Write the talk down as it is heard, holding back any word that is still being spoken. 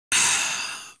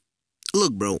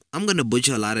Look, bro, I'm gonna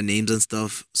butcher a lot of names and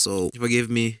stuff, so forgive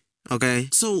me, okay?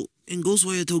 So, in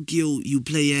GhostWire Tokyo, you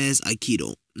play as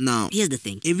Aikido. Now, Here's the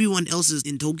thing. everyone else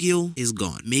in Tokyo is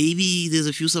gone. Maybe there's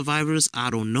a few survivors. I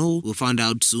don't know. We'll find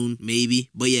out soon. Maybe.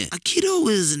 But yeah, Aikido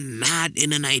is not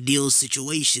in an ideal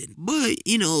situation. But,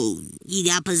 you know, He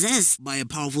got possessed. by a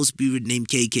powerful spirit named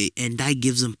KK. And that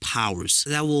gives him powers.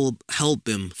 That will help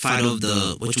him fight off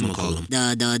the,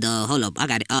 whatchamacallit, Hold up. I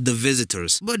got it. the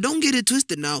visitors. But don't get it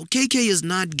twisted now. KK is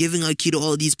not giving Aikido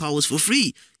all these powers for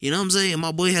free. You know what I'm saying?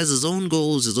 My boy has his own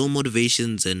goals, his own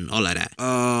motivations, and all of that.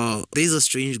 There's a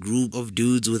strange group of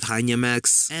dudes with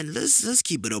Hanyamax, and let's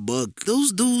keep it a buck.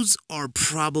 Those dudes are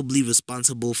probably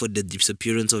responsible for the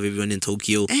disappearance of everyone in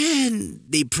Tokyo, and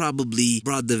they probably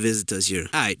brought the visitors here.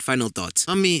 Alright, final thoughts.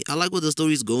 I mean, I like where the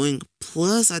story's going.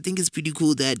 Plus, I think it's pretty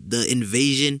cool that the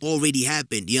invasion already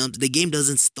happened. You know, the game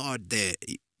doesn't start there.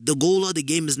 The goal of the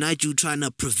game is not you trying to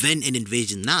prevent an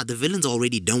invasion. Nah, the villain's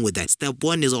already done with that. Step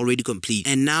 1 is already complete.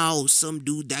 And now some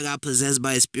dude that got possessed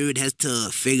by a spirit has to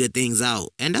figure things out.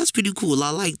 And that's pretty cool.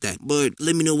 I like that. But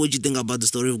let me know what you think about the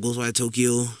story of GhostWire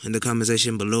Tokyo in the comment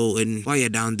section below. And while you're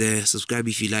down there, subscribe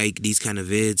if you like these kind of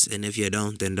vids. And if you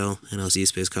don't, then don't. And I'll see you,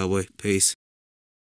 Space Cowboy. Peace.